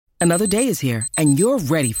Another day is here, and you're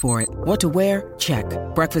ready for it. What to wear? Check.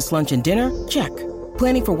 Breakfast, lunch, and dinner? Check.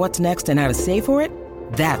 Planning for what's next and how to save for it?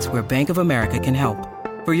 That's where Bank of America can help.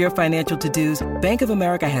 For your financial to-dos, Bank of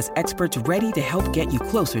America has experts ready to help get you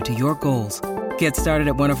closer to your goals. Get started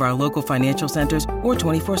at one of our local financial centers or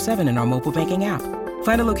 24/7 in our mobile banking app.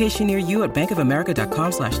 Find a location near you at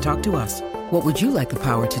bankofamerica.com/talktous. What would you like the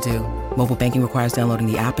power to do? Mobile banking requires downloading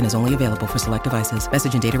the app and is only available for select devices.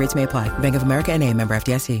 Message and data rates may apply. Bank of America N.A., member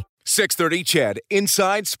FDIC. 630 CHED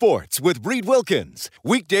Inside Sports with Reed Wilkins.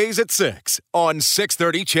 Weekdays at 6 on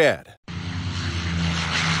 630 CHED.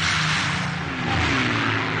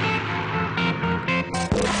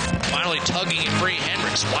 Finally tugging it free.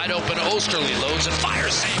 Hendricks wide open. Osterley loads and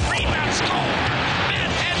fires. Save. Rebound. Score.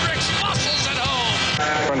 And Hendricks muscles it home.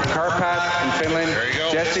 From Karpat in Finland. There you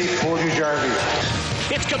go. Jesse Puljujarvi.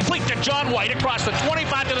 It's complete to John White across the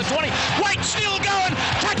 25 to the 20. White still going.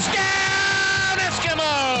 Touchdown,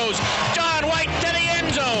 Eskimos. John White to the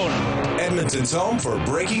end zone. Edmonton's home for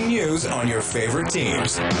breaking news on your favorite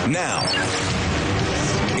teams. Now,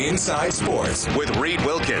 Inside Sports with Reed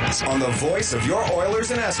Wilkins on the voice of your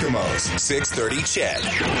Oilers and Eskimos, 630 CHED.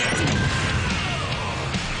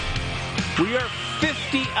 We are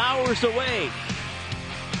 50 hours away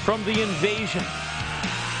from the invasion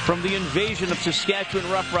of Saskatchewan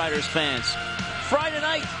Roughriders fans. Friday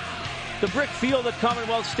night, the brick field at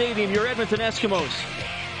Commonwealth Stadium, your Edmonton Eskimos,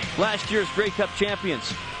 last year's Grey Cup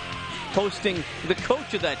champions, hosting the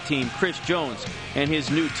coach of that team, Chris Jones, and his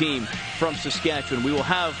new team from Saskatchewan. We will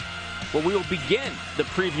begin the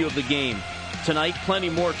preview of the game tonight. Plenty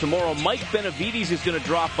more tomorrow. Mike Benavides is going to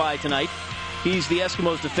drop by tonight. He's the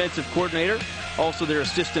Eskimos defensive coordinator, also their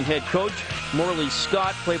assistant head coach. Morley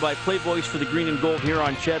Scott, play-by-play voice for the Green and Gold here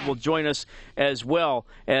on CHED, will join us as well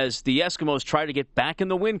as the Eskimos try to get back in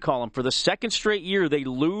the win column. For the second straight year, they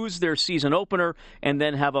lose their season opener and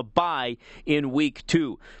then have a bye in week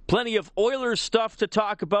 2. Plenty of Oilers stuff to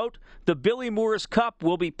talk about. The Billy Moores Cup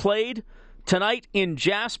will be played tonight in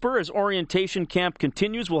Jasper as orientation camp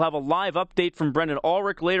continues. We'll have a live update from Brendan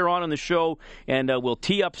Ulrich later on in the show, and we'll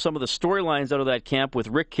tee up some of the storylines out of that camp with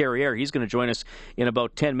Rick Carriere. He's going to join us in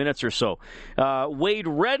about 10 minutes or so. Wade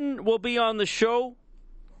Redden will be on the show.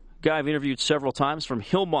 Guy I've interviewed several times from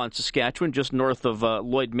Hillmont, Saskatchewan, just north of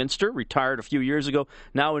Lloydminster. Retired a few years ago.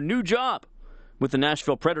 Now a new job with the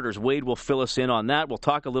Nashville Predators. Wade will fill us in on that. We'll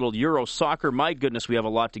talk a little Euro soccer. My goodness, we have a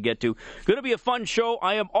lot to get to. Going to be a fun show.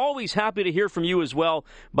 I am always happy to hear from you as well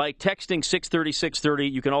by texting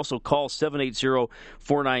 630-630. You can also call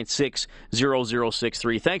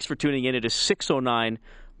 780-496-0063. Thanks for tuning in. It is 6:09.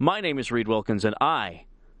 My name is Reed Wilkins, and I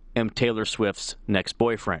am Taylor Swift's next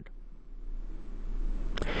boyfriend.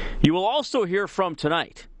 You will also hear from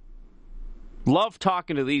tonight. Love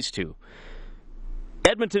talking to these two.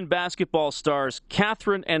 Edmonton basketball stars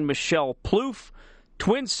Catherine and Michelle Plouffe,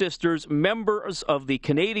 twin sisters, members of the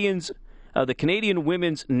Canadian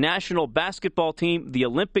women's national basketball team, the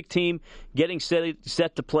Olympic team, getting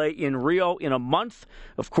set to play in Rio in a month.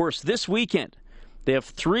 Of course, this weekend, they have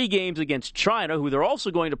 3 games against China, who they're also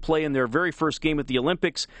going to play in their very first game at the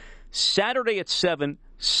Olympics, Saturday at 7,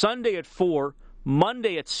 Sunday at 4,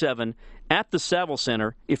 Monday at 7 at the Saville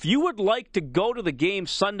Center. If you would like to go to the game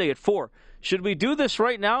Sunday at 4, should we do this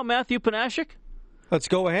right now, Matthew Panashik? Let's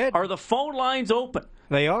go ahead. Are the phone lines open?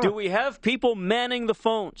 They are. Do we have people manning the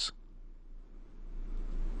phones?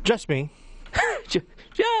 Just me. Yeah,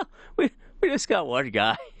 we just got one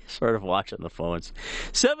guy sort of watching the phones.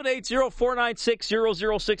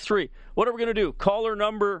 780-496-0063. What are we going to do? Caller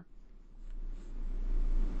number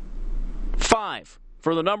 5.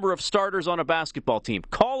 For the number of starters on a basketball team.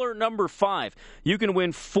 Caller number 5. You can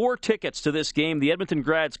win 4 tickets to this game, the Edmonton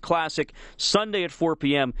Grads Classic, Sunday at 4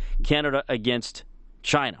 p.m., Canada against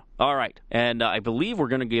China. All right. And I believe we're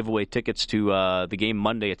going to give away tickets to the game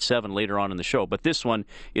Monday at 7 later on in the show. But this one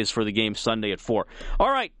is for the game Sunday at 4. All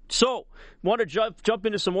right. So, want to jump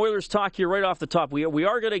into some Oilers talk here right off the top. We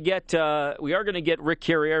are going to get Rick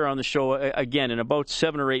Carriere on the show again in about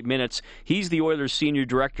 7 or 8 minutes. He's the Oilers Senior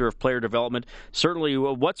Director of Player Development. Certainly,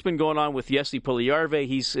 what's been going on with Jesse Puljujarvi,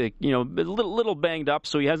 he's a little banged up,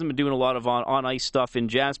 so he hasn't been doing a lot of on ice stuff in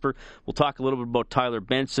Jasper. We'll talk a little bit about Tyler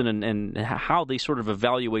Benson and how they sort of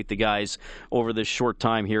evaluate the guys over this short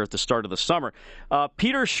time here at the start of the summer.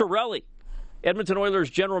 Peter Chiarelli, Edmonton Oilers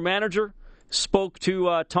General Manager, spoke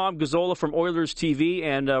to Tom Gazzola from Oilers TV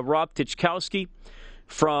and Rob Tychkowski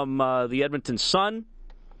from the Edmonton Sun.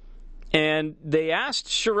 And they asked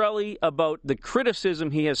Chiarelli about the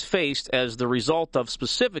criticism he has faced as the result of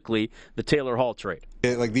specifically the Taylor Hall trade.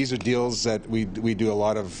 These are deals that we do a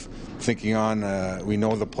lot of thinking on. We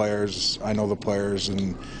know the players. I know the players,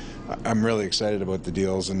 and I'm really excited about the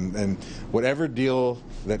deals, and whatever deal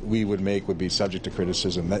that we would make would be subject to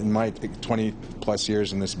criticism. That in my 20-plus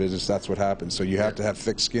years in this business, that's what happens. So you have to have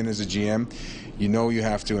thick skin as a GM. You know you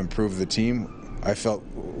have to improve the team. I felt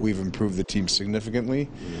we've improved the team significantly,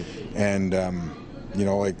 and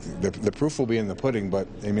like the proof will be in the pudding. But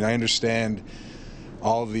I mean, I understand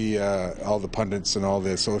all the pundits and all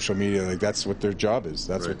the social media. Like that's what their job is.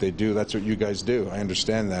 That's what they do. That's what you guys do. I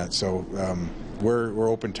understand that. So we're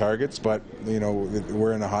open targets, but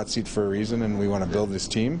we're in a hot seat for a reason, and we want to build this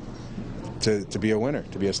team to be a winner,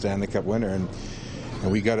 to be a Stanley Cup winner, and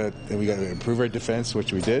we got to improve our defense,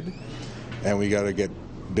 which we did, and we got to get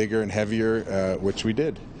bigger and heavier, which we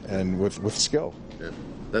did, and with skill. Yeah.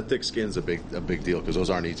 That thick skin's a big deal because those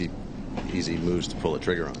aren't easy moves to pull a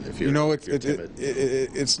trigger on. If you're,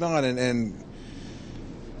 it's not, and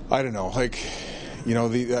I don't know. Like,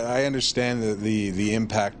 I understand the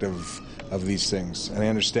impact of these things, and I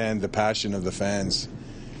understand the passion of the fans,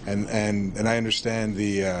 and I understand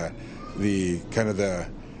the kind of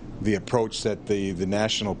the approach that the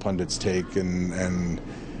national pundits take,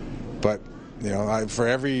 but. For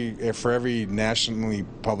every nationally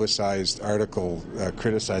publicized article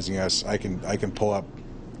criticizing us, I can pull up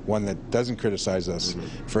one that doesn't criticize us.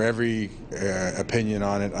 Mm-hmm. For every opinion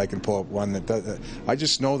on it, I can pull up one that does. I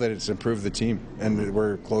just know that it's improved the team, and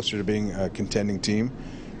we're closer to being a contending team,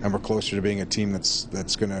 and we're closer to being a team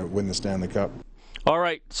that's going to win the Stanley Cup. All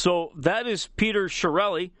right, so that is Peter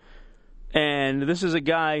Chiarelli. And this is a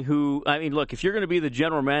guy who, look, if you're going to be the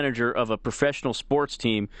general manager of a professional sports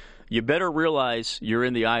team, you better realize you're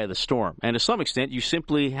in the eye of the storm. And to some extent, you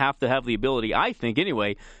simply have to have the ability, I think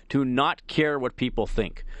anyway, to not care what people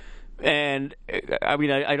think. And, I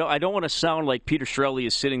don't want to sound like Peter Chiarelli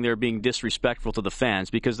is sitting there being disrespectful to the fans,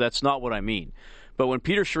 because that's not what I mean. But when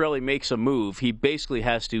Peter Chiarelli makes a move, he basically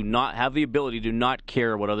has to not have the ability to not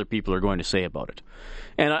care what other people are going to say about it.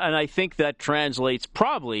 And I think that translates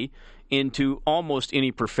probably into almost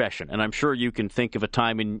any profession. And I'm sure you can think of a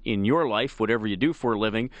time in your life, whatever you do for a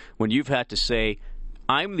living, when you've had to say,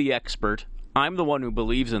 I'm the expert, I'm the one who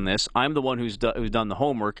believes in this, I'm the one who's done the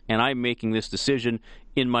homework, and I'm making this decision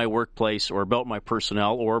in my workplace or about my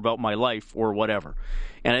personnel or about my life or whatever.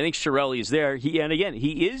 And I think Chiarelli is there. He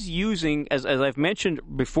is using, as I've mentioned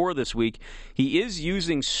before this week, he is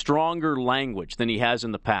using stronger language than he has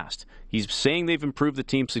in the past. He's saying they've improved the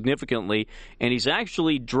team significantly, and he's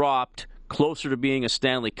actually dropped closer to being a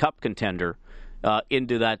Stanley Cup contender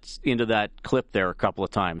into that clip there a couple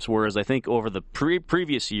of times. Whereas I think over the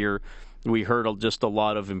previous year, we heard just a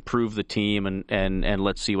lot of improve the team and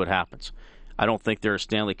let's see what happens. I don't think they're a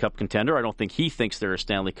Stanley Cup contender. I don't think he thinks they're a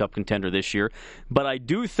Stanley Cup contender this year. But I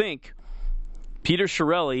do think Peter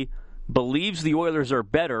Chiarelli believes the Oilers are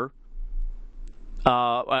better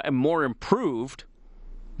and more improved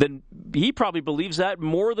than he probably believes that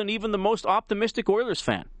more than even the most optimistic Oilers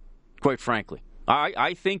fan, quite frankly.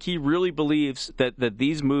 I think he really believes that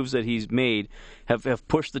these moves that he's made have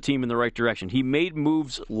pushed the team in the right direction. He made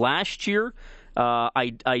moves last year.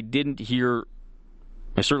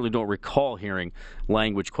 I certainly don't recall hearing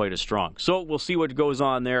language quite as strong. So we'll see what goes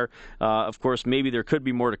on there. Of course, maybe there could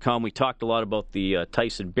be more to come. We talked a lot about the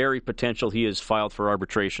Tyson Barrie potential. He is filed for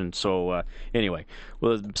arbitration. So anyway,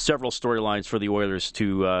 well, several storylines for the Oilers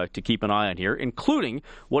to keep an eye on here, including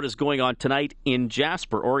what is going on tonight in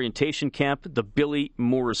Jasper orientation camp, the Billy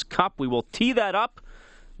Moores Cup. We will tee that up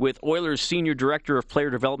with Oilers Senior Director of Player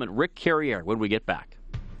Development, Rick Carriere, when we get back.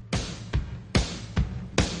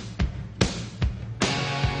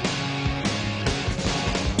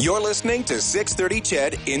 You're listening to 630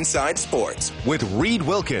 CHED Inside Sports with Reed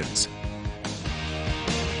Wilkins.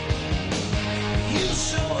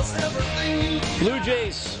 Blue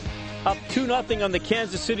Jays up 2-0 on the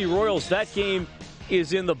Kansas City Royals. That game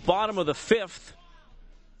is in the bottom of the fifth.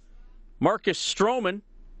 Marcus Stroman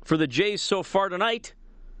for the Jays so far tonight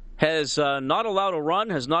has not allowed a run,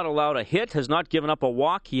 has not allowed a hit, has not given up a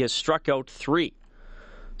walk. He has struck out 3.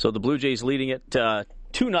 So the Blue Jays leading it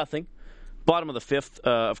 2-0. Bottom of the fifth.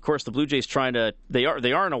 Of course, the Blue Jays they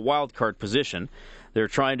are in a wild card position. They're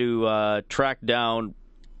trying to track down,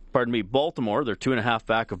 Baltimore. They're 2.5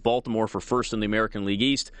 back of Baltimore for first in the American League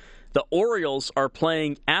East. The Orioles are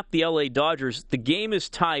playing at the LA Dodgers. The game is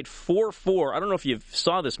tied 4-4. I don't know if you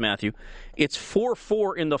saw this, Matthew. It's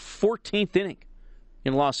 4-4 in the 14th inning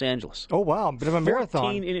in Los Angeles. Oh, wow. Bit of a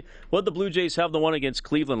marathon. What did the Blue Jays have the one against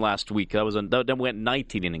Cleveland last week? That went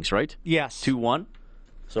 19 innings, right? Yes. 2-1.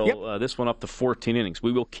 So this one up to 14 innings.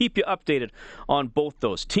 We will keep you updated on both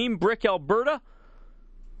those. Team Brick Alberta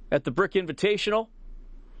at the Brick Invitational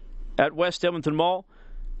at West Edmonton Mall.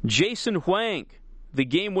 Jason Hwang, the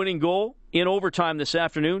game-winning goal in overtime this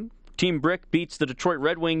afternoon. Team Brick beats the Detroit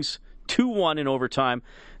Red Wings 2-1 in overtime.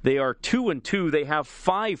 They are 2-2. They have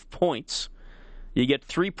 5 points. You get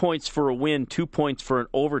 3 points for a win, 2 points for an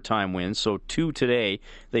overtime win, so 2 today.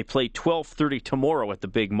 They play 12:30 tomorrow at the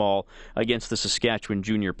Big Mall against the Saskatchewan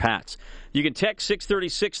Junior Pats. You can text 630,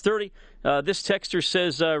 630. This texter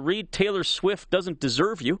says, Reed, Taylor Swift doesn't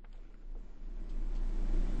deserve you.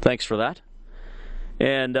 Thanks for that.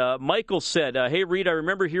 And Michael said, hey, Reed, I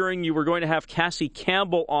remember hearing you were going to have Cassie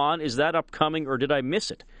Campbell on. Is that upcoming, or did I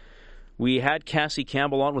miss it? We had Cassie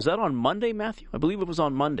Campbell on. Was that on Monday, Matthew? I believe it was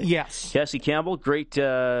on Monday. Yes. Cassie Campbell, great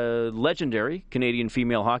legendary Canadian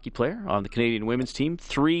female hockey player on the Canadian women's team.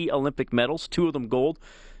 3 Olympic medals, 2 of them gold.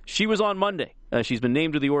 She was on Monday. She's been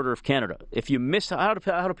named to the Order of Canada. If you missed, how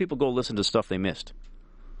do people go listen to stuff they missed?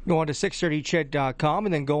 Go on to 630ched.com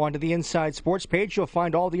and then go on to the Inside Sports page. You'll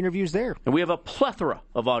find all the interviews there. And we have a plethora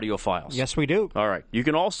of audio files. Yes, we do. All right. You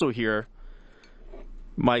can also hear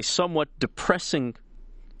my somewhat depressing...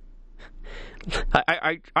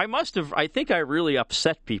 I think I really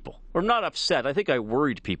upset people. Or not upset, I think I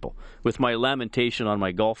worried people with my lamentation on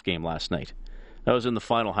my golf game last night. That was in the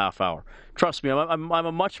final half hour. Trust me, I'm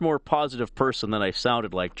a much more positive person than I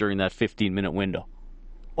sounded like during that 15-minute window.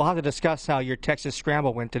 We'll have to discuss how your Texas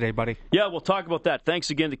Scramble went today, buddy. Yeah, we'll talk about that.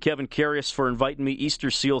 Thanks again to Kevin Carius for inviting me.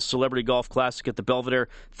 Easter Seals Celebrity Golf Classic at the Belvedere.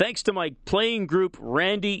 Thanks to my playing group,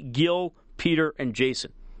 Randy, Gil, Peter, and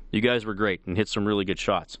Jason. You guys were great and hit some really good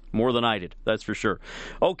shots. More than I did, that's for sure.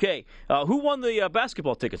 Okay, who won the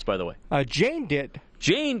basketball tickets, by the way? Jane did.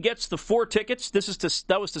 Jane gets the 4 tickets.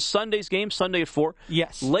 That was to Sunday's game, Sunday at 4.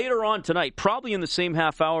 Yes. Later on tonight, probably in the same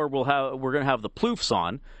half hour, we're going to have the Ploufs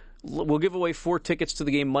on. We'll give away 4 tickets to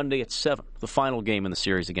the game Monday at 7, the final game in the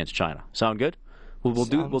series against China. Sound good? We'll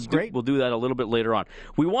do that a little bit later on.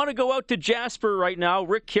 We want to go out to Jasper right now.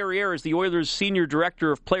 Rick Carriere is the Oilers' Senior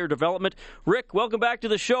Director of Player Development. Rick, welcome back to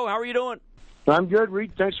the show. How are you doing? I'm good,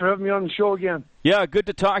 Reed. Thanks for having me on the show again. Yeah, good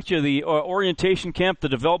to talk to you. The orientation camp, the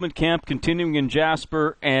development camp, continuing in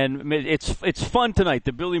Jasper, and it's fun tonight,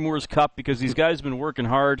 the Billy Moores Cup, because these guys have been working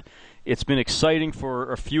hard. It's been exciting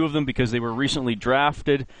for a few of them because they were recently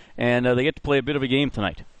drafted, and they get to play a bit of a game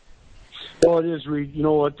tonight. Well, it is, Reed. You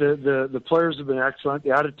know what? The players have been excellent. The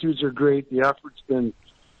attitudes are great. The effort's been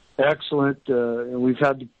excellent. And we've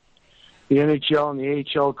had the NHL and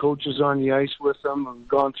the AHL coaches on the ice with them. We've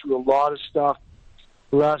gone through a lot of stuff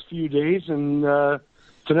the last few days. And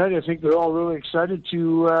tonight I think they're all really excited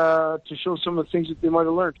to show some of the things that they might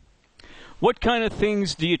have learned. What kind of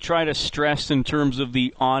things do you try to stress in terms of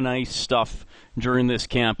the on-ice stuff during this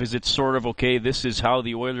camp? Is it sort of, okay, this is how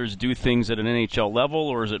the Oilers do things at an NHL level,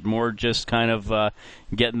 or is it more just kind of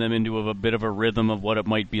getting them into a bit of a rhythm of what it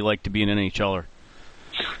might be like to be an NHLer?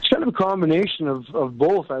 It's kind of a combination of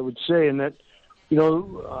both, I would say, and that, you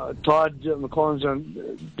know, Todd McClellan's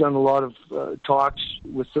done a lot of talks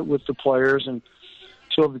with the players, and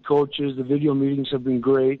so have the coaches. The video meetings have been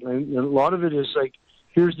great, and a lot of it is like,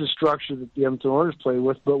 here's the structure that the Edmonton Oilers play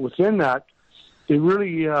with, but within that, they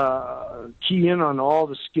really key in on all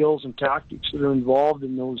the skills and tactics that are involved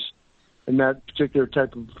in that particular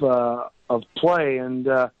type of play, and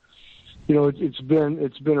you know, it's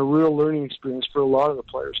been a real learning experience for a lot of the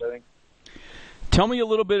players, I think. Tell me a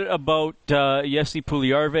little bit about Jesse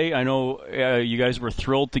Puljujarvi. I know you guys were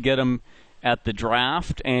thrilled to get him at the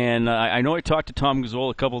draft, and I know I talked to Tom Gazzola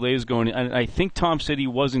a couple of days ago, and I think Tom said he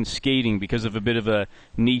wasn't skating because of a bit of a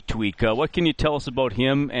knee tweak. What can you tell us about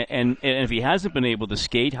him, and if he hasn't been able to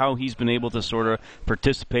skate, how he's been able to sort of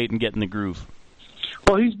participate and get in the groove?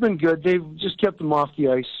 Well, he's been good. They've just kept him off the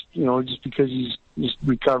ice, you know, just because he's just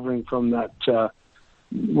recovering from that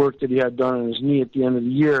work that he had done on his knee at the end of the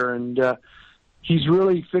year, and he's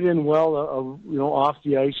really fit in well, you know, off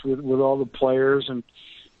the ice with all the players, and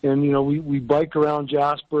you know, we bike around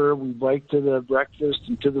Jasper, we bike to the breakfast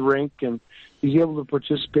and to the rink, and he's able to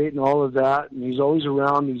participate in all of that, and he's always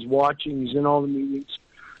around, he's watching, he's in all the meetings,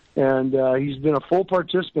 and he's been a full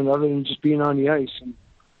participant other than just being on the ice. And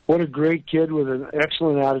what a great kid with an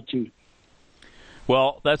excellent attitude.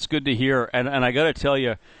 Well, that's good to hear, and I got to tell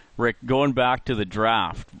you, Rick, going back to the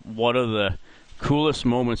draft, one of the coolest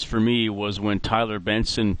moments for me was when Tyler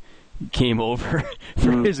Benson came over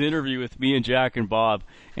for his interview with me and Jack and Bob,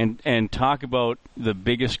 and talk about the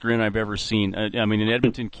biggest grin I've ever seen. I mean, an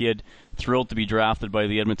Edmonton kid thrilled to be drafted by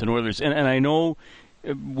the Edmonton Oilers. And I know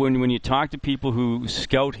when you talk to people who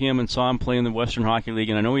scout him and saw him play in the Western Hockey League,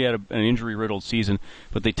 and I know he had an injury-riddled season,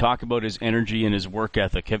 but they talk about his energy and his work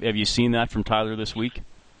ethic. Have you seen that from Tyler this week?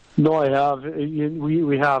 No, I have.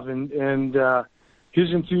 We have, and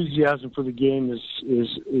his enthusiasm for the game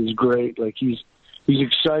is great. Like he's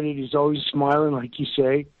excited. He's always smiling, like you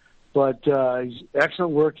say. but he's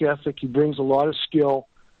excellent work ethic. He brings a lot of skill,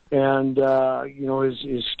 and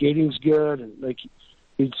his skating's good, and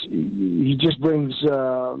he just brings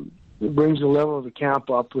the level of the camp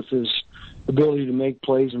up with his ability to make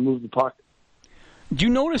plays and move the puck. Do you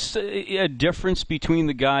notice a difference between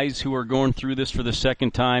the guys who are going through this for the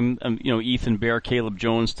second time, Ethan Bear, Caleb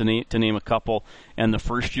Jones, to name a couple, and the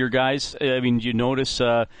first-year guys? I mean, do you notice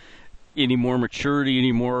any more maturity,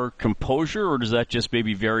 any more composure, or does that just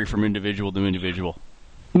maybe vary from individual to individual?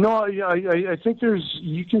 No, I think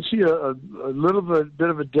you can see a little bit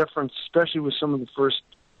of a difference, especially with some of the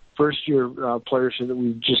first-year players that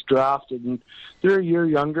we've just drafted, and they're a year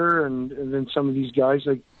younger, and then some of these guys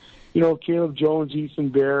like. Caleb Jones,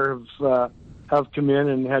 Ethan Bear have come in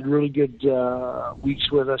and had really good weeks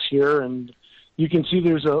with us here, and you can see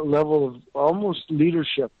there's a level of almost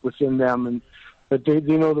leadership within them, and that they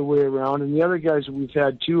know the way around. And the other guys that we've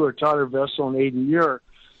had too are Tyler Vessel and Aiden Muir,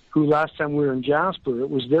 who last time we were in Jasper, it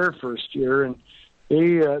was their first year, and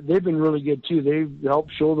they've been really good too. They've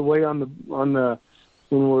helped show the way on the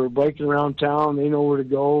when we're biking around town. They know where to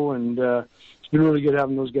go, and it's been really good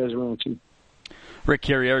having those guys around too. Rick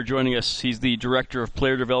Carriere joining us. He's the Director of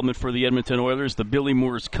Player Development for the Edmonton Oilers. The Billy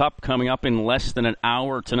Moores Cup coming up in less than an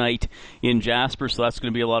hour tonight in Jasper, so that's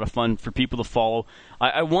going to be a lot of fun for people to follow.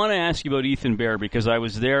 I want to ask you about Ethan Bear because I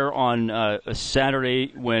was there on a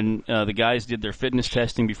Saturday when the guys did their fitness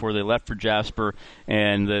testing before they left for Jasper,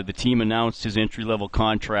 and the team announced his entry-level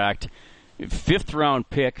contract. Fifth-round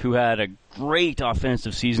pick who had a great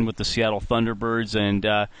offensive season with the Seattle Thunderbirds, and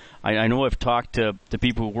I know I've talked to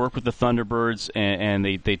people who work with the Thunderbirds, and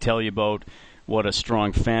they tell you about what a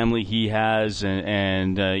strong family he has,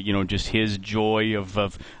 and just his joy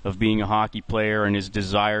of being a hockey player and his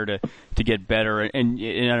desire to get better. And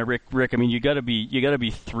Rick, I mean, you got to be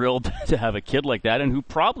thrilled to have a kid like that, and who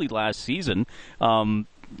probably last season.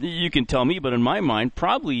 You can tell me, but in my mind,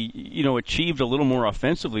 probably achieved a little more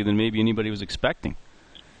offensively than maybe anybody was expecting.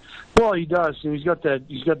 Well, he does. He's got the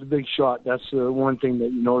big shot. That's the one thing that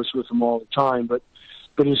you notice with him all the time. But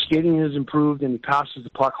his skating has improved, and he passes the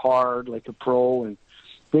puck hard like a pro, and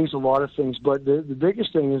brings a lot of things. But the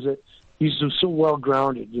biggest thing is that he's so well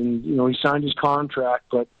grounded, and he signed his contract.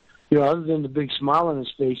 But other than the big smile on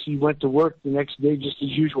his face, he went to work the next day just as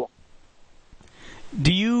usual.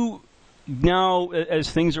 Do you? Now,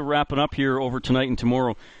 as things are wrapping up here over tonight and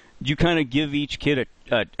tomorrow, do you kind of give each kid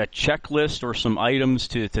a checklist or some items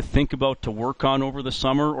to think about, to work on over the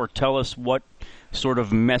summer, or tell us what sort of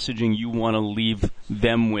messaging you want to leave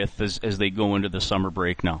them with as they go into the summer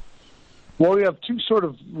break now? Well, we have two sort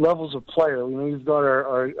of levels of player. We've got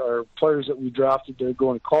our players that we drafted that are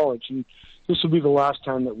going to college, and this will be the last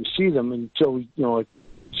time that we see them until we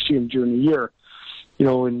see them during the year.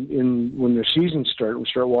 When their seasons start, we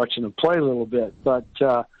start watching them play a little bit. But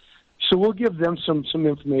so we'll give them some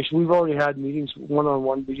information. We've already had meetings,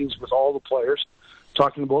 one-on-one meetings with all the players,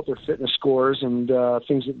 talking about their fitness scores and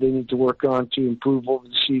things that they need to work on to improve over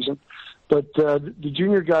the season. But the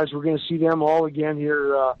junior guys, we're going to see them all again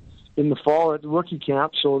here in the fall at the rookie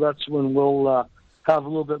camp. So that's when we'll have a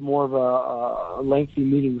little bit more of a lengthy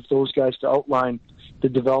meeting with those guys to outline the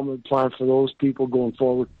development plan for those people going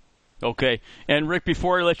forward. Okay. And, Rick,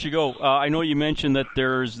 before I let you go, I know you mentioned that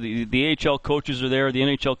there's the AHL coaches are there, the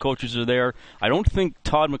NHL coaches are there. I don't think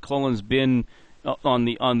Todd McClellan's been on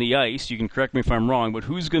the ice. You can correct me if I'm wrong, but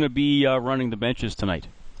who's going to be running the benches tonight?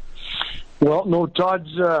 Well, no, Todd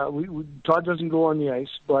doesn't go on the ice,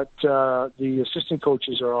 but the assistant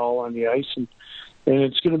coaches are all on the ice, and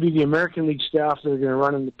it's going to be the American League staff that are going to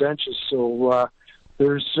run in the benches. So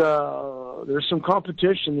there's some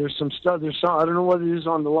competition. There's some stuff. I don't know what it is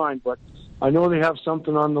on the line, but I know they have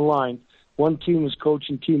something on the line. One team is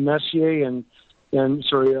coaching Team Messier,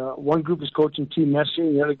 one group is coaching Team Messier,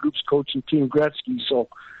 and the other group's coaching Team Gretzky. So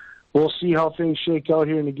we'll see how things shake out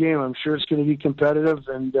here in the game. I'm sure it's going to be competitive,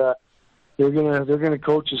 and they're gonna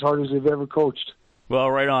coach as hard as they've ever coached. Well,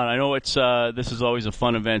 right on. I know this is always a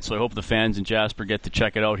fun event, so I hope the fans in Jasper get to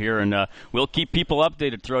check it out here, and we'll keep people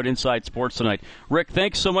updated throughout Inside Sports tonight. Rick,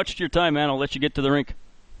 thanks so much for your time, man. I'll let you get to the rink.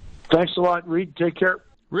 Thanks a lot, Reed. Take care.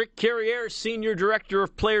 Rick Carriere, Senior Director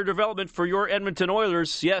of Player Development for your Edmonton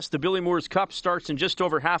Oilers. Yes, the Billy Moores Cup starts in just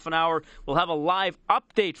over half an hour. We'll have a live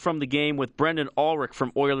update from the game with Brendan Ulrich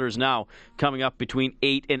from Oilers Now coming up between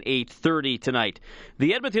 8 and 8:30 tonight.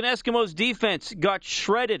 The Edmonton Eskimos defense got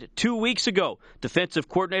shredded 2 weeks ago. Defensive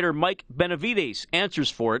coordinator Mike Benavides answers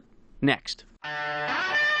for it next.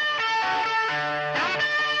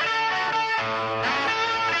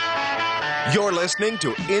 You're listening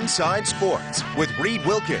to Inside Sports with Reed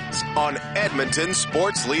Wilkins on Edmonton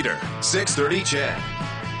Sports Leader, 630 CHED.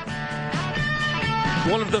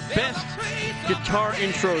 One of the best guitar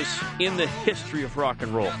intros in the history of rock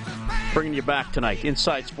and roll. Bringing you back tonight,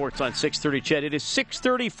 Inside Sports on 630 CHED. It is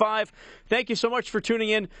 6:35. Thank you so much for tuning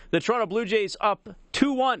in. The Toronto Blue Jays up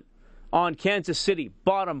 2-1 on Kansas City.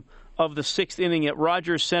 Bottom of the 6th inning at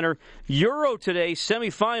Rogers Center. Euro today,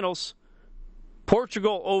 semifinals.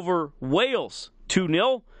 Portugal over Wales,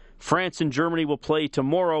 2-0. France and Germany will play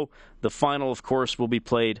tomorrow. The final, of course, will be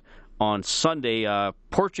played on Sunday.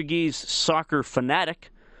 Portuguese soccer fanatic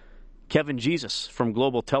Kevin Jesus from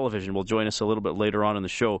Global Television will join us a little bit later on in the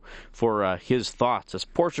show for his thoughts as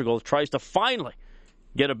Portugal tries to finally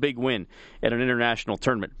get a big win at an international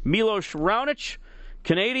tournament. Milos Raonic,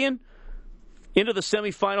 Canadian, into the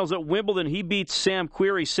semifinals at Wimbledon. He beats Sam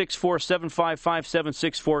Querrey 6-4, 7-5, 5-7,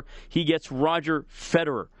 6-4. He gets Roger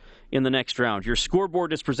Federer in the next round. Your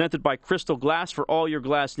scoreboard is presented by Crystal Glass. For all your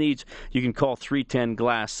glass needs, you can call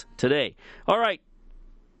 310-GLASS today. All right.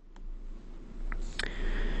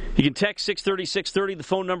 You can text 630-630. The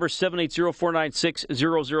phone number is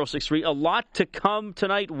 780-496-0063. A lot to come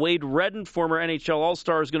tonight. Wade Redden, former NHL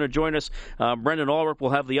All-Star, is going to join us. Brendan Ulrich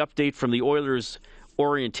will have the update from the Oilers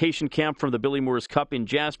orientation camp from the Billy Moores Cup in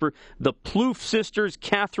Jasper. The Plouffe sisters,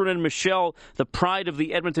 Catherine and Michelle, the pride of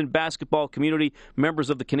the Edmonton basketball community, members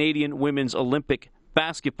of the Canadian Women's Olympic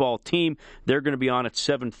basketball team. They're going to be on at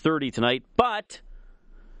 7:30 tonight. But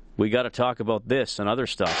we got to talk about this and other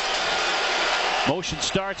stuff. Motion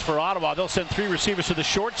starts for Ottawa. They'll send 3 receivers to the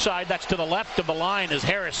short side. That's to the left of the line as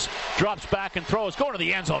Harris drops back and throws. Going to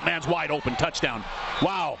the end zone. Man's wide open. Touchdown.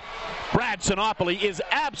 Wow. Brad Sinopoli is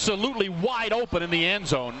absolutely wide open in the end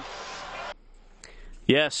zone.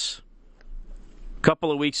 Yes. A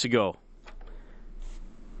couple of weeks ago,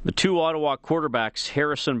 the 2 Ottawa quarterbacks,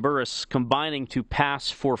 Harris and Burris, combining to pass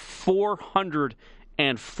for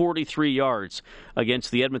 443 yards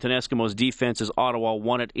against the Edmonton Eskimos defense as Ottawa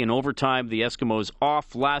won it in overtime. The Eskimos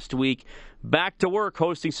off last week. Back to work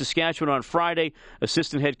hosting Saskatchewan on Friday.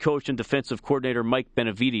 Assistant head coach and defensive coordinator Mike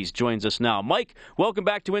Benavides joins us now. Mike, welcome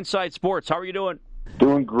back to Inside Sports. How are you doing?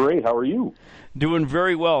 Doing great. How are you? Doing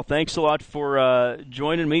very well. Thanks a lot for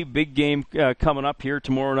joining me. Big game coming up here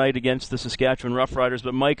tomorrow night against the Saskatchewan Roughriders.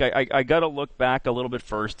 But Mike, I got to look back a little bit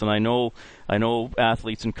first, and I know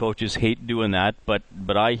athletes and coaches hate doing that, but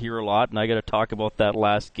I hear a lot, and I got to talk about that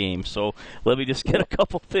last game. So let me just get a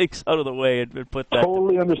couple things out of the way and put that.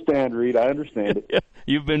 Totally understand, Reed. I understand it.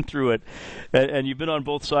 You've been through it, and you've been on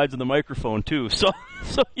both sides of the microphone too. So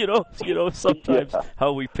you know sometimes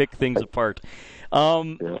how we pick things apart. I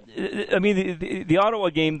mean, the Ottawa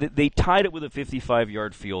game, they tied it with a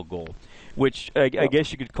 55-yard field goal, which I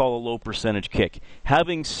guess you could call a low percentage kick.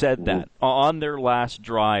 Having said that, on their last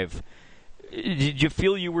drive, did you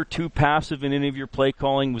feel you were too passive in any of your play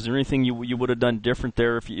calling? Was there anything you would have done different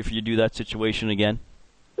there if you do that situation again?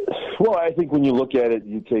 Well, I think when you look at it,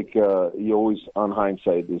 you take you always, on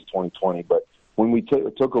hindsight, is 20/20. But when we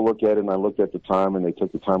took a look at it, and I looked at the time, and they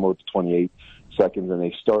took the time out to 28 seconds, and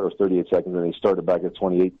they started, or 38 seconds, and they started back at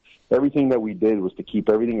 28. Everything that we did was to keep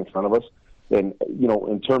everything in front of us. And,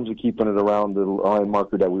 in terms of keeping it around the line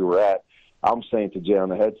marker that we were at, I'm saying to Jay on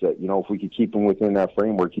the headset, if we could keep him within that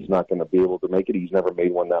framework, he's not going to be able to make it. He's never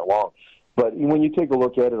made one that long. But when you take a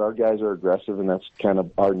look at it, our guys are aggressive, and that's kind of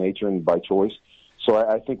our nature and by choice. So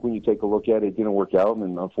I think when you take a look at it, it didn't work out,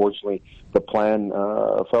 and unfortunately the plan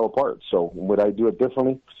fell apart. So would I do it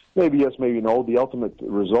differently? Maybe yes, maybe no. The ultimate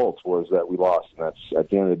result was that we lost, and that's, at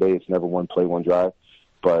the end of the day, it's never one play, one drive.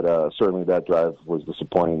 But certainly that drive was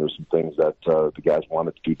disappointing. There's some things that the guys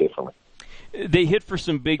wanted to do differently. They hit for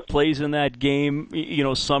some big plays in that game.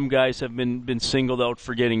 Some guys have been singled out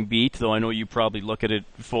for getting beat, though I know you probably look at it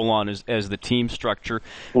full on as the team structure.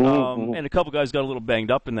 And a couple guys got a little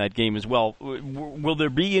banged up in that game as well. Will there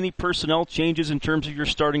be any personnel changes in terms of your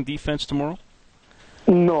starting defense tomorrow?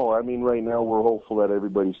 No, I mean, right now we're hopeful that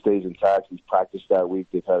everybody stays intact. We've practiced that week.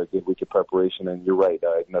 They've had a good week of preparation, and you're right.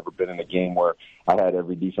 I've never been in a game where I had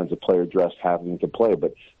every defensive player dressed having to play,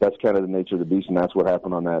 but that's kind of the nature of the beast, and that's what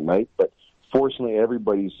happened on that night. But fortunately,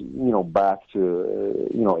 everybody's, back to,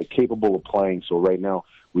 capable of playing. So right now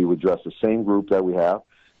we would dress the same group that we have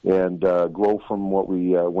and grow from what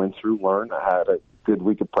we went through, learn. I had a good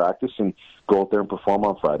week of practice and go out there and perform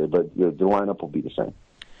on Friday, but the lineup will be the same.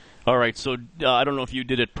 All right, so I don't know if you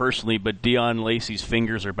did it personally, but Dion Lacey's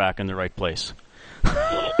fingers are back in the right place.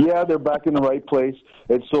 Yeah, they're back in the right place.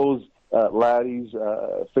 And so's Laddie's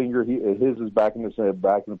finger. His is back in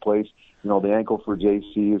the place. The ankle for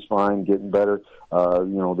JC is fine, getting better.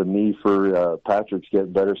 The knee for Patrick's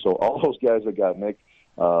getting better. So all those guys that got nicked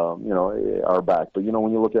our back. But,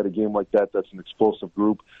 when you look at a game like that, that's an explosive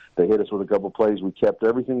group. They hit us with a couple of plays. We kept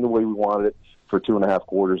everything the way we wanted it for 2.5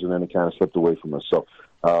 quarters, and then it kind of slipped away from us. So,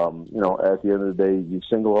 at the end of the day, you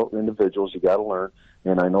single out individuals, you got to learn.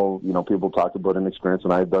 And I know, people talk about inexperience,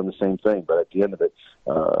 and I've done the same thing. But at the end of it,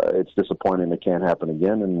 it's disappointing it can't happen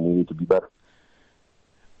again, and we need to be better.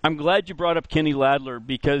 I'm glad you brought up Kenny Ladler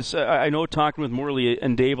because I know talking with Morley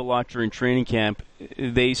and Dave a lot during training camp,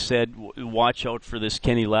 they said, watch out for this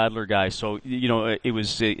Kenny Ladler guy. So, it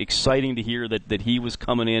was exciting to hear that he was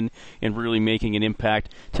coming in and really making an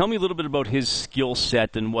impact. Tell me a little bit about his skill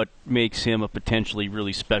set and what makes him a potentially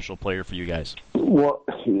really special player for you guys. Well,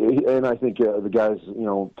 and I think the guys,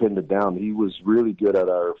 pinned it down. He was really good at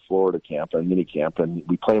our Florida camp and mini camp, and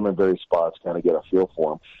we play him in various spots, kind of get a feel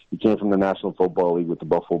for him. He came from the National Football League with the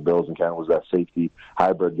Buffalo Bills and kind of was that safety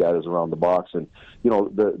hybrid guy that's around the box. And,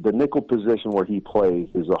 the nickel position where he plays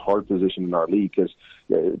is a hard position in our league because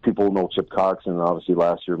people know Chip Cox and obviously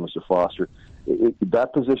last year Mr. Foster.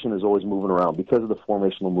 That position is always moving around because of the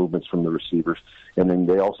formational movements from the receivers. And then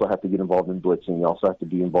they also have to get involved in blitzing. They also have to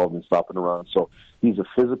be involved in stopping around. So he's a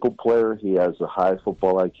physical player. He has a high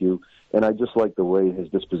football IQ. And I just like the way his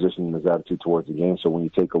disposition and his attitude towards the game. So when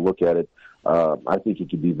you take a look at it, I think he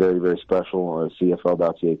could be very, very special.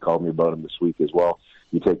 CFL.ca called me about him this week as well.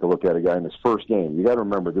 You take a look at a guy in his first game. You got to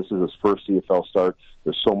remember, this is his first CFL start.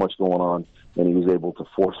 There's so much going on, and he was able to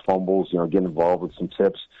force fumbles, get involved with some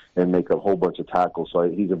tips, and make a whole bunch of tackles. So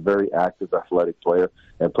he's a very active, athletic player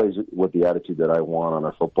and plays with the attitude that I want on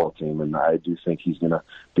our football team. And I do think he's going to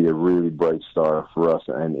be a really bright star for us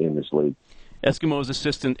and in this league. Eskimos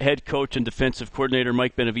assistant head coach and defensive coordinator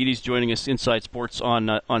Mike Benavides joining us Inside Sports on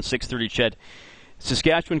 630 Ched.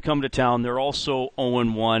 Saskatchewan come to town. They're also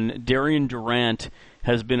 0-1. Darian Durant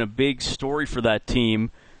has been a big story for that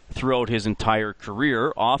team throughout his entire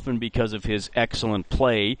career, often because of his excellent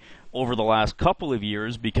play over the last couple of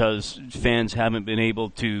years because fans haven't been able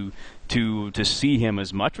to see him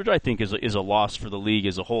as much, which I think is a loss for the league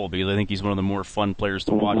as a whole because I think he's one of the more fun players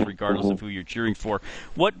to watch regardless of who you're cheering for.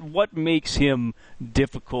 What makes him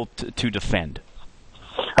difficult to defend?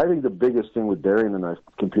 I think the biggest thing with Darian, and I've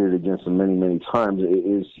competed against him many, many times,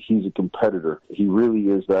 is he's a competitor. He really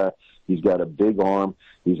is that. He's got a big arm.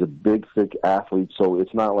 He's a big, thick athlete, so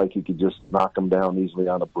it's not like you could just knock him down easily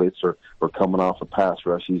on a blitz or coming off a pass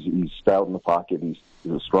rush. He's stout in the pocket. He's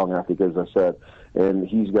a strong athlete, as I said, and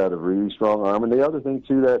he's got a really strong arm. And the other thing,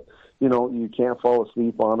 too, that, you can't fall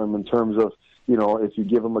asleep on him in terms of, if you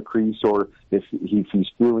give him a crease or if he's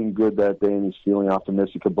feeling good that day and he's feeling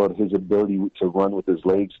optimistic about his ability to run with his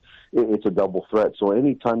legs, it's a double threat. So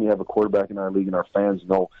anytime you have a quarterback in our league, and our fans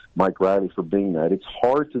know Mike Riley for being that, it's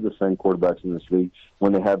hard to defend quarterbacks in this league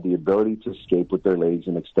when they have the ability to escape with their legs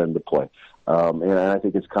and extend the play. And I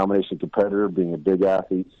think it's a combination of competitor, being a big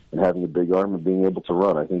athlete, and having a big arm and being able to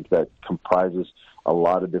run. I think that comprises a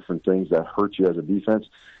lot of different things that hurt you as a defense.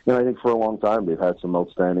 And I think for a long time they've had some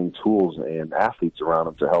outstanding tools and athletes around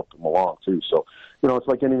them to help them along, too. So, it's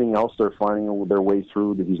like anything else. They're finding their way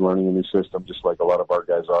through. He's learning a new system, just like a lot of our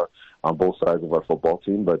guys are on both sides of our football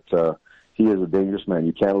team. But he is a dangerous man.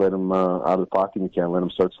 You can't let him out of the pocket. You can't let him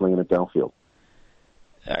start slinging it downfield.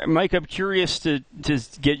 Mike, I'm curious to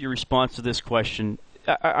get your response to this question.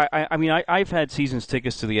 I've had seasons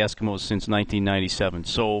tickets to the Eskimos since 1997.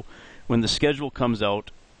 So when the schedule comes out,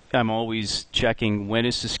 I'm always checking when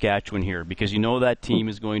is Saskatchewan here because that team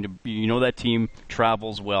is going to that team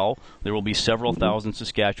travels well. There will be several thousand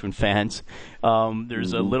Saskatchewan fans.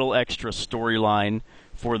 There's a little extra storyline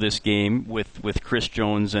for this game with Chris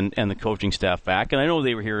Jones and the coaching staff back. And I know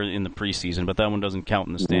they were here in the preseason, but that one doesn't count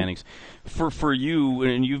in the standings. For you,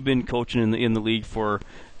 and you've been coaching in the league for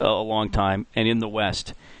a long time and in the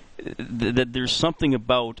West, that there's something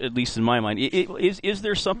about, at least in my mind, is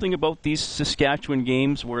there something about these Saskatchewan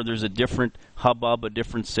games where there's a different hubbub, a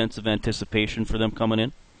different sense of anticipation for them coming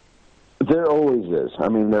in? There always is.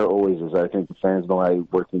 There always is. I think the fans know I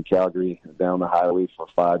worked in Calgary down the highway for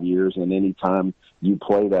 5 years, and any time you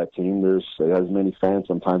play that team, there's as many fans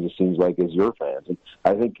sometimes it seems like as your fans. And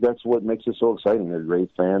I think that's what makes it so exciting. They're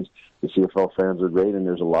great fans. The CFL fans are great, and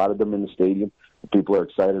there's a lot of them in the stadium. People are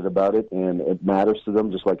excited about it, and it matters to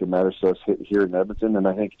them just like it matters to us here in Edmonton. And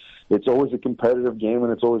I think it's always a competitive game,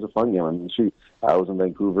 and it's always a fun game. I was in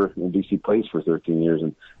Vancouver and BC Place for 13 years,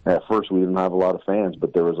 and at first we didn't have a lot of fans,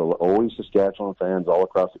 but there was always Saskatchewan fans all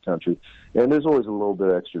across the country. And there's always a little bit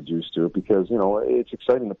of extra juice to it because, it's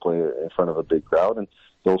exciting to play in front of a big crowd, and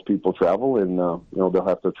those people travel, and, they'll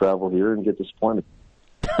have to travel here and get disappointed.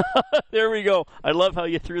 There we go. I love how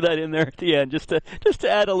you threw that in there at the end, just to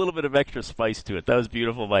add a little bit of extra spice to it. That was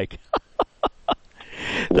beautiful, Mike.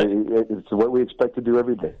 It's what we expect to do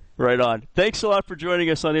every day. Right on. Thanks a lot for joining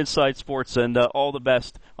us on Inside Sports, and all the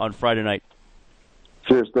best on Friday night.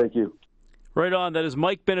 Cheers. Thank you. Right on. That is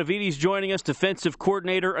Mike Benavides joining us, defensive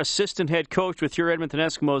coordinator, assistant head coach with your Edmonton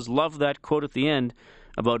Eskimos. Love that quote at the end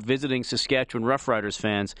about visiting Saskatchewan Roughriders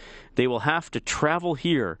fans. They will have to travel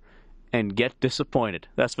here and get disappointed.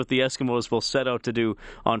 That's what the Eskimos will set out to do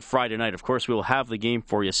on Friday night. Of course, we will have the game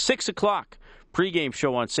for you. 6 o'clock. Pre-game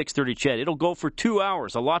show on 6:30 CHED. It'll go for 2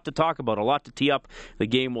 hours. A lot to talk about, a lot to tee up. The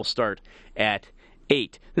game will start at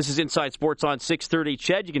 8. This is Inside Sports on 6:30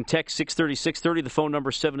 CHED. You can text 630-630. The phone number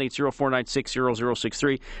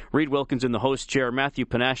 780-496-0063. Reed Wilkins in the host chair. Matthew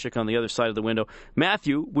Panashik on the other side of the window.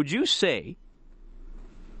 Matthew, would you say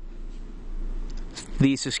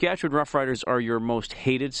the Saskatchewan Roughriders are your most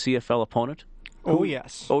hated CFL opponent? Oh,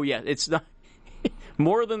 yes. Oh, yeah. It's not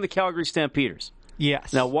more than the Calgary Stampeders.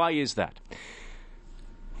 Yes. Now, why is that?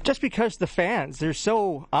 Just because the fans, they're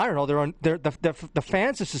so, I don't know, the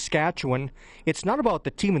fans of Saskatchewan, it's not about the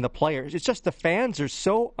team and the players. It's just the fans are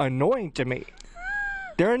so annoying to me.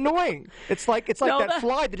 They're annoying. It's like that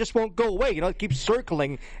fly that just won't go away. You know, it keeps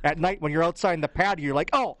circling at night when you're outside in the patio. You're like,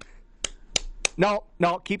 oh, no,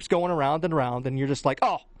 it keeps going around and around, and you're just like,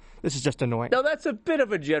 oh, this is just annoying. Now, that's a bit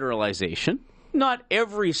of a generalization. Not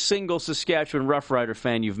every single Saskatchewan Roughrider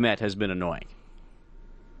fan you've met has been annoying.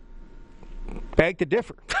 Beg to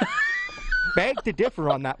differ. Beg to differ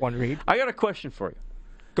on that one, Reed. I got a question for you.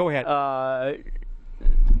 Go ahead.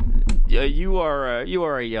 You are a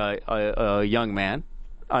young man.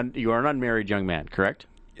 You are an unmarried young man, correct?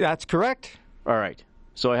 That's correct. All right.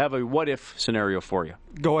 So I have a what-if scenario for you.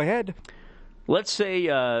 Go ahead. Let's say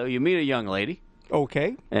you meet a young lady.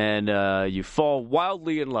 Okay. And you fall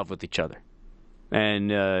wildly in love with each other.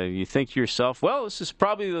 And you think to yourself, well, this is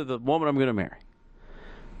probably the woman I'm going to marry.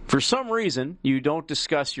 For some reason, you don't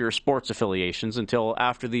discuss your sports affiliations until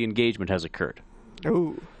after the engagement has occurred.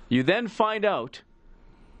 Ooh. You then find out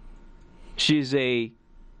she's a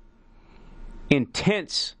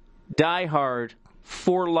intense, diehard,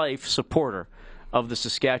 for-life supporter of the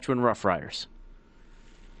Saskatchewan Roughriders.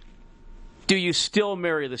 Do you still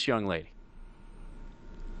marry this young lady?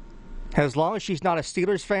 As long as she's not a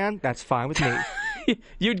Steelers fan, that's fine with me.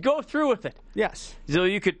 You'd go through with it. Yes. So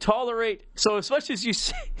you could tolerate. So as much as you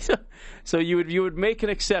say, so you would make an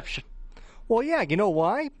exception. Well, yeah. You know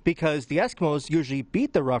why? Because the Eskimos usually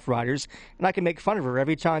beat the Rough Riders, and I can make fun of her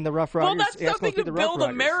every time the Rough Riders. Well, that's nothing to build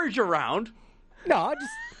a marriage around. No,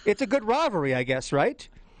 it's a good rivalry, I guess, right?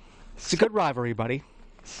 It's a good rivalry, buddy.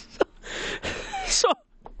 So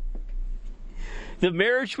the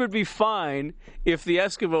marriage would be fine if the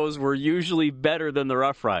Eskimos were usually better than the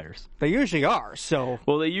Rough Riders. They usually are, so...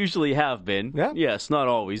 Well, they usually have been. Yeah. Yes, not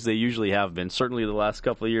always. They usually have been, certainly the last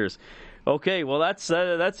couple of years. Okay, well, that's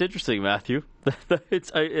interesting, Matthew.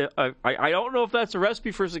 I don't know if that's a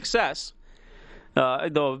recipe for success,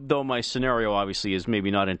 though my scenario obviously is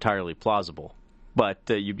maybe not entirely plausible. But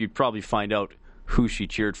you'd probably find out who she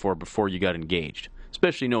cheered for before you got engaged,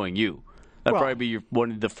 especially knowing you. That'd probably be one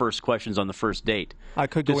of the first questions on the first date. I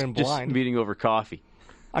could go in blind. Just meeting over coffee.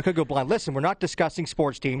 I could go blind. Listen, we're not discussing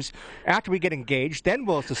sports teams. After we get engaged, then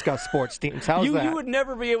we'll discuss sports teams. How's that? You would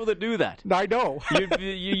never be able to do that. I know.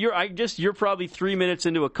 You're probably 3 minutes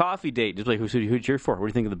into a coffee date. Just like, who'd you cheer for? What do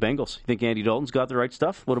you think of the Bengals? You think Andy Dalton's got the right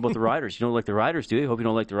stuff? What about the Riders? You don't like the Riders, do you? Hope you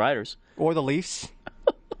don't like the Riders. Or the Leafs.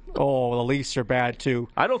 Oh, the Leafs are bad, too.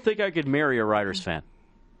 I don't think I could marry a Riders fan.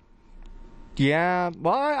 Yeah,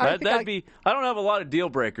 well, I don't have a lot of deal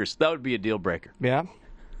breakers. That would be a deal breaker. Yeah.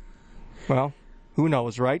 Well, who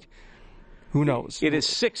knows, right? Who knows? It is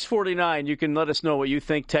 6:49. You can let us know what you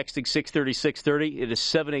think. Texting 630-630. It is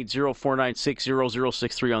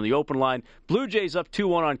 780-496-0063 on the open line. Blue Jays up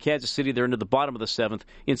 2-1 on Kansas City. They're into the bottom of the seventh.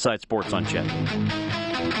 Inside Sports on CHED.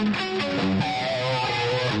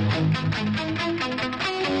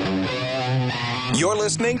 You're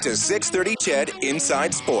listening to 630 CHED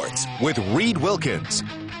Inside Sports with Reed Wilkins.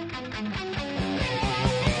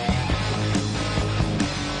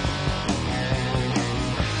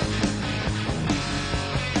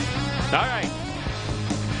 All right.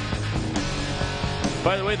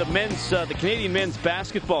 By the way, the Canadian men's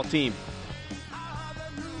basketball team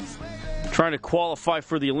trying to qualify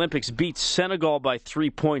for the Olympics beat Senegal by 3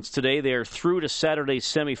 points today. They are through to Saturday's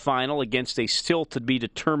semifinal against a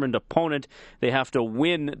still-to-be-determined opponent. They have to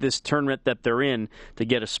win this tournament that they're in to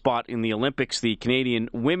get a spot in the Olympics. The Canadian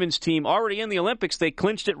women's team already in the Olympics. They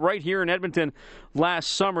clinched it right here in Edmonton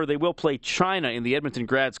last summer. They will play China in the Edmonton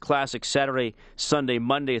Grads Classic Saturday, Sunday,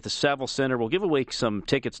 Monday at the Saville Center. We'll give away some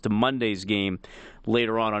tickets to Monday's game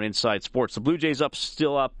later on Inside Sports. The Blue Jays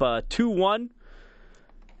still up 2-1.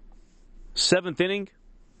 Seventh inning,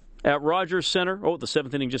 at Rogers Center. Oh, the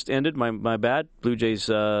 7th inning just ended. My bad. Blue Jays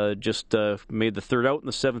just made the third out in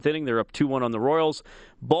the 7th inning. They're up 2-1 on the Royals.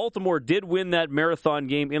 Baltimore did win that marathon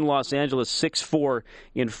game in Los Angeles 6-4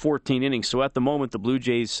 in 14 innings. So at the moment, the Blue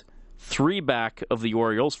Jays 3 back of the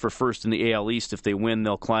Orioles for first in the AL East. If they win,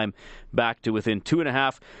 they'll climb back to within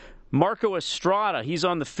 2.5. Marco Estrada, he's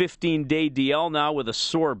on the 15-day DL now with a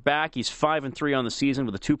sore back. He's 5-3 on the season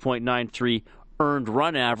with a 2.93 earned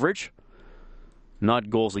run average. Not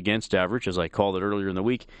goals against average, as I called it earlier in the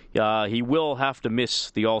week. He will have to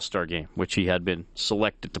miss the All-Star game, which he had been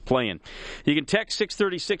selected to play in. You can text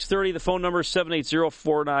 630-630. The phone number is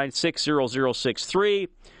 780-496-0063.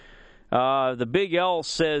 The Big L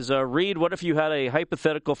says, Reed, what if you had a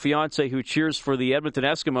hypothetical fiance who cheers for the Edmonton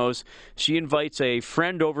Eskimos? She invites a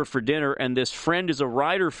friend over for dinner, and this friend is a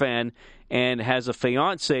Rider fan and has a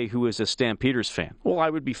fiance who is a Stampeders fan. Well,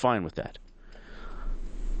 I would be fine with that.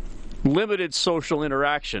 Limited social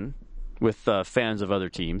interaction with fans of other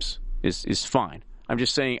teams is fine. I'm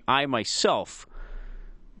just saying I myself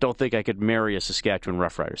don't think I could marry a Saskatchewan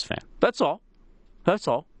Roughriders fan. That's all. That's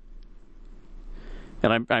all.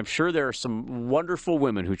 And I'm sure there are some wonderful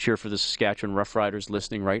women who cheer for the Saskatchewan Roughriders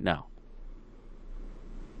listening right now.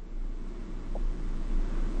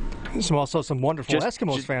 There's also some wonderful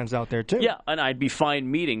Eskimos fans out there, too. Yeah, and I'd be fine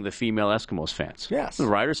meeting the female Eskimos fans. Yes. The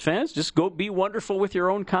Riders fans, just go be wonderful with your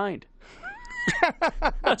own kind.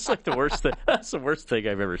 That's like the worst thing. That's the worst thing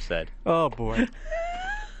I've ever said. Oh, boy.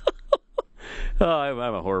 I'm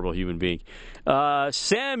a horrible human being.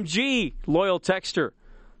 Sam G., loyal texter,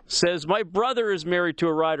 says, my brother is married to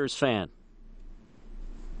a Riders fan.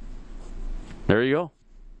 There you go.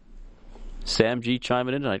 Sam G.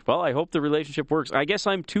 chiming in tonight. Well, I hope the relationship works. I guess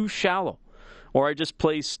I'm too shallow, or I just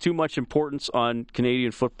place too much importance on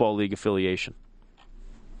Canadian Football League affiliation.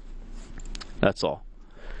 That's all.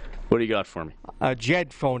 What do you got for me?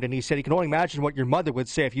 Jed phoned and he said he can only imagine what your mother would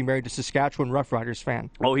say if you married a Saskatchewan Roughriders fan.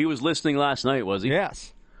 Oh, he was listening last night, was he?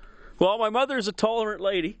 Yes. Well, my mother's a tolerant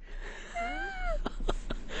lady.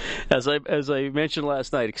 As I mentioned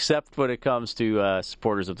last night, except when it comes to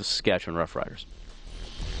supporters of the Saskatchewan Roughriders.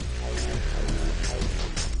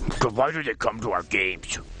 Why do they come to our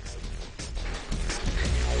games?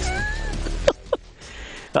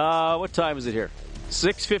 What time is it here?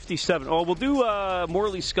 6:57. Oh, we'll do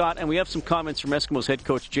Morley Scott, and we have some comments from Eskimos head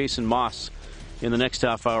coach Jason Moss in the next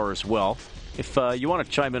half hour as well. If you want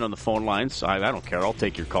to chime in on the phone lines, I don't care. I'll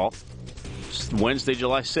take your call. It's Wednesday,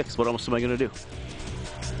 July 6th. What else am I going to do?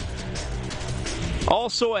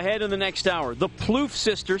 Also ahead in the next hour, the Plouffe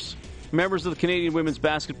sisters, members of the Canadian women's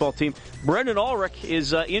basketball team. Brendan Ulrich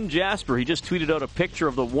is in Jasper. He just tweeted out a picture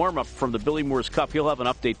of the warm-up from the Billy Moores Cup. He'll have an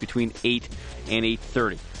update between 8 and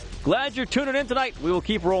 8:30. Glad you're tuning in tonight. We will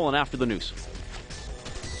keep rolling after the news.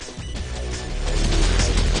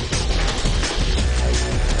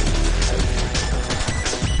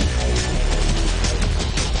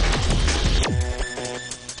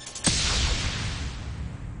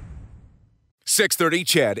 .630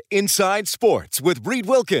 CHED Inside Sports with Reed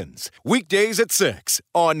Wilkins. Weekdays at 6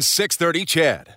 on 630 CHED.